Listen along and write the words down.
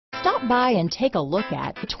Stop by and take a look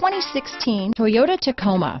at the 2016 Toyota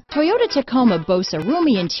Tacoma. Toyota Tacoma boasts a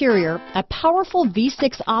roomy interior, a powerful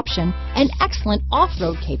V6 option, and excellent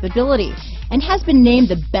off-road capability, and has been named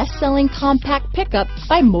the best-selling compact pickup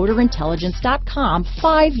by MotorIntelligence.com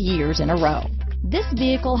 5 years in a row. This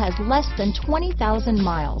vehicle has less than 20,000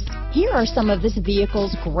 miles. Here are some of this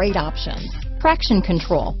vehicle's great options: traction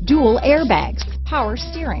control, dual airbags, power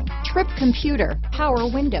steering, trip computer, power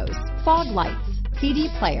windows, fog lights, CD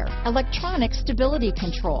player, electronic stability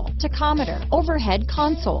control, tachometer, overhead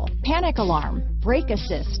console, panic alarm, brake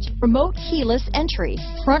assist, remote keyless entry,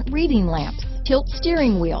 front reading lamps, tilt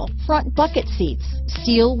steering wheel, front bucket seats,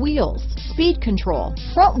 steel wheels, speed control,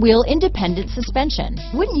 front wheel independent suspension.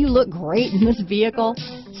 Wouldn't you look great in this vehicle?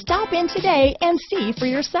 Stop in today and see for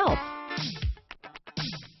yourself.